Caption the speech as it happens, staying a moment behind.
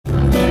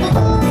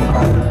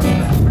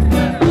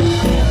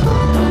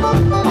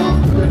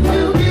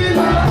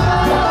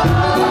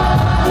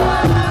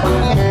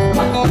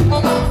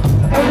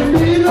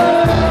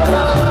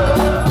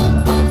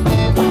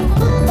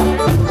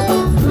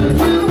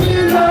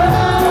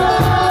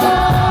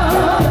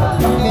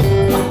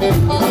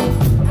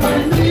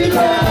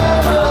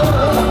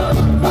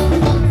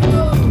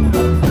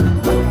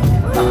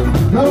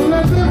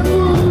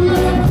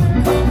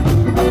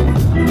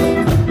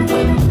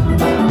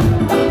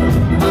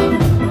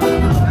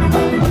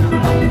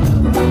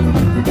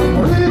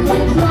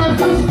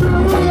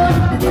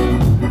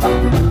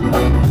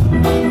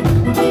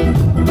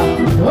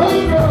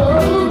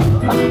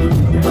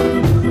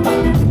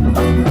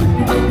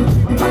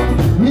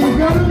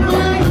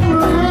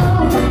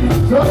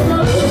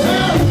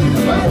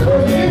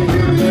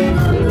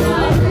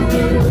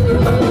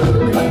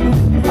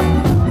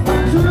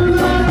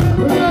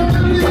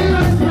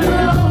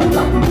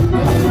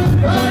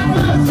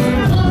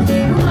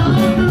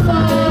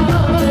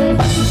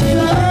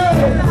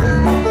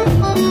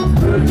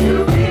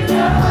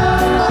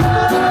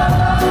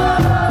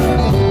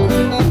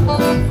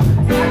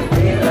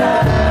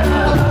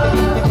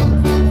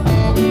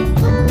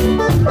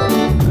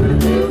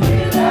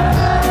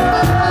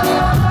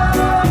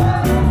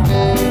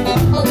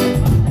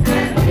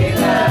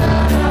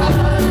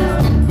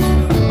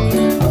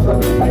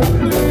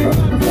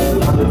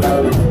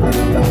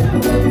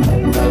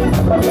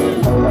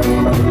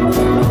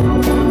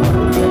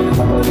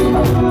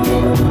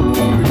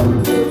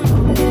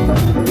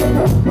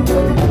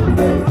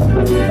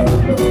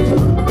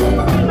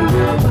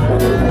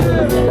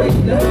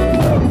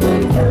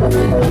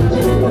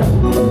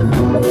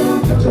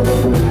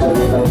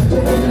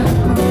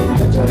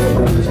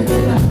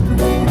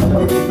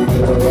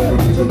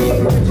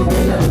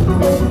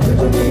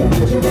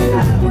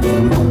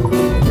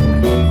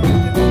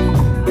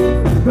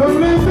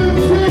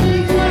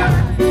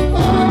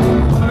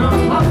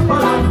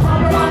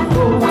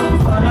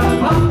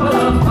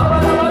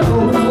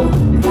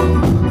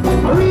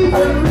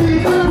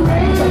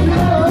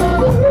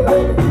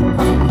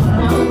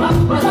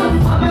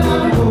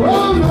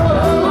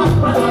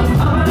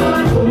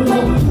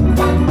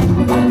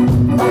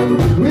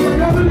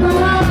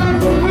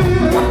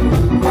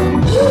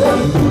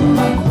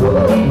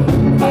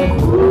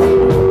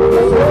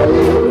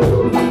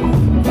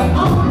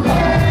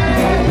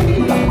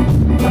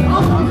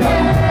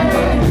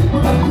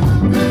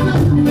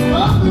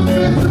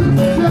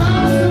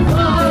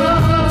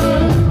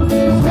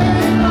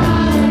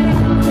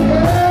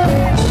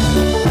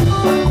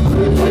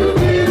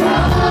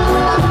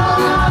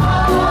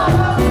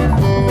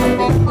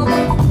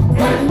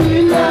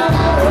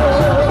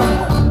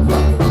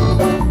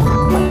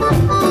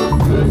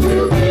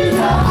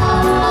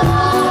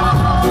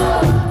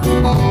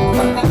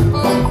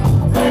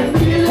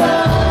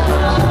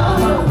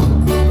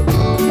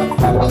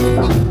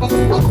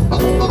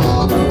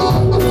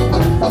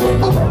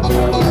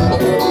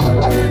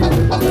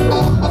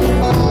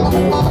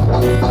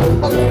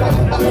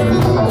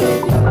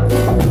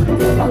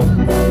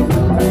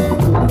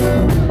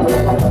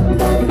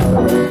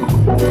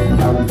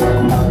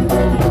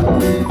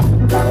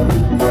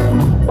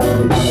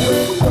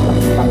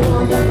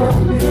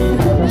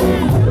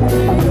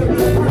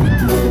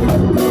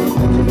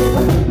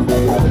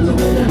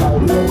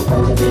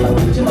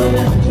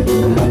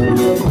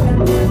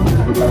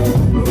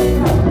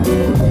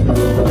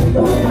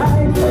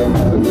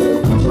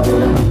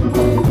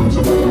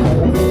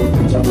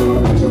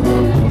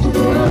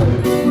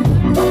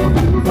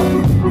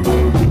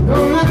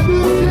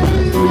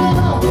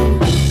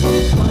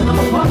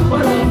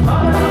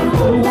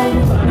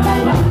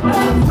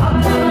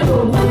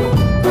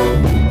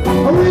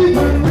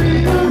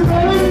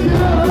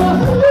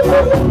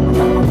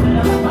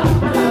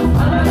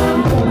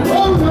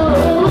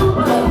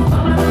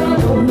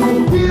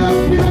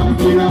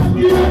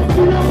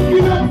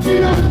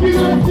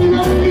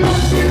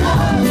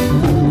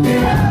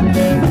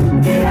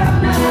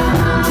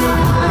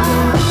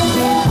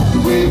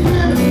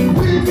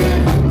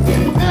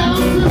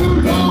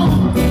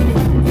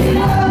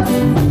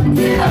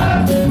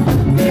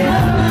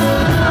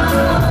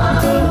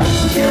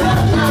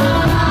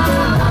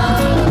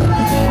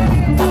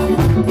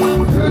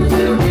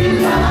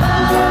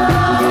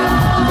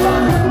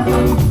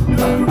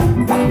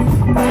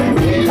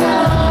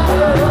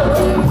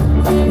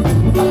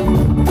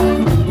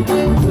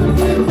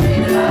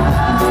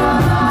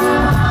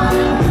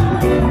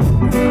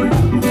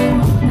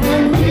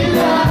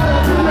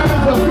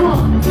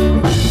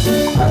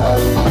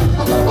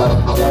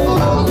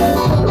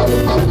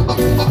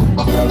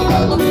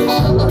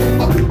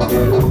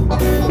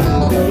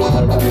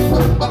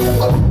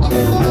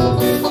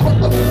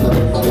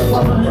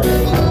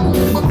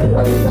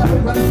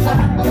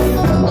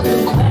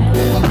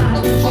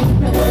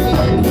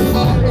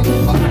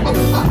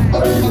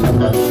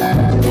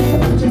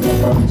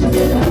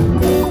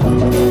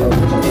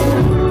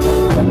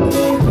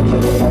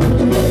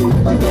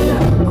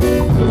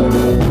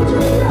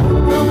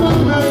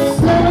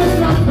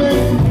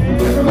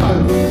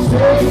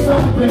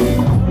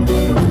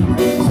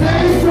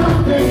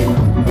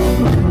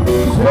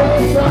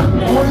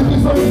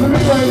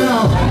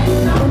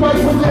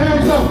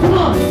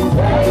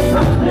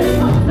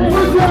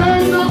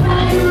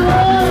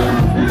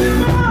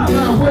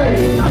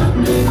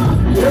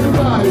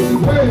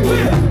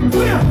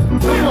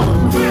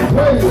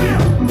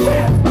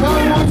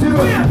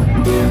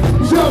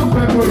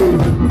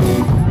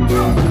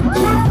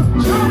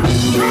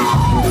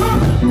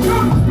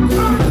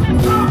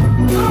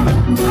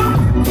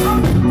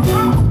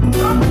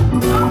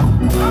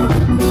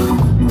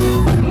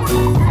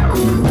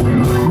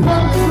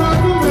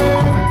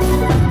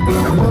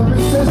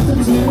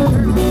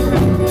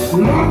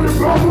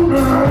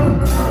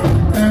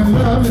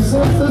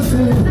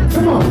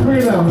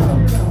freedom.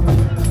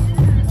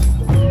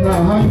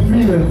 Now, how you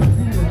feeling?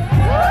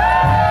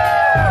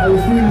 Are you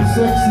feeling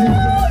sexy?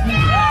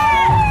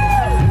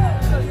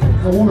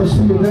 I want to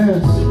see you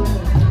dance.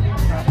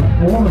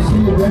 I want to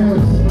see you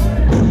dance.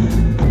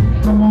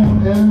 Come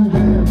on and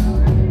dance.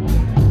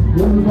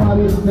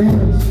 Everybody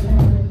dance.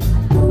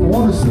 I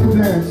want to see you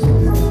dance.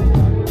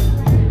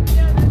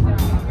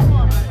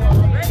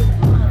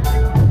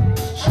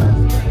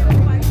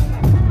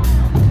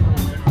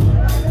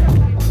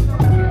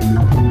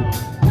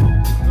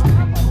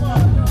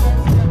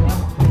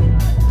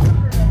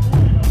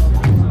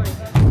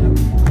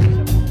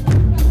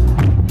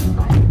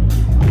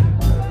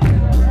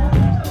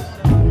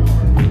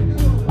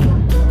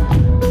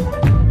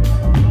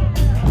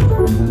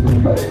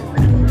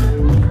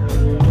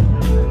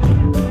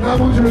 I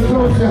want you to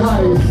close your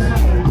eyes.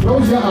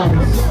 Close your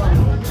eyes.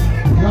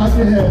 Nod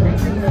your head.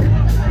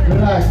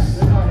 Relax.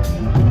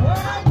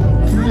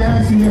 Put your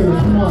hands together.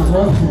 Come on,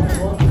 watch it.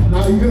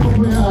 Now you're gonna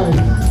open your eyes.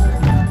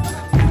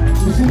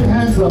 You see your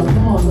hands up.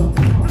 Come on.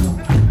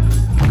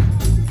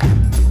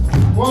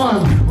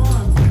 One.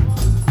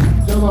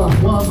 Come on.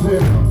 One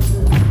there.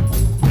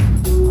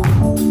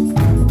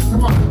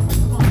 Come on.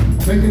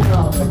 Make it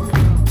louder.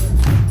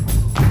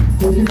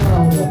 Make it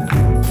louder.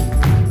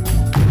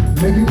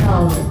 Make it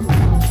louder.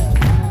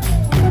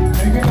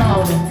 Take it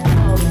louder.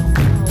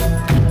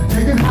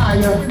 Take it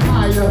higher,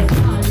 higher.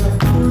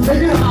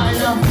 Take it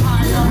higher,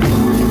 higher.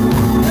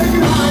 Take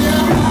it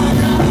higher.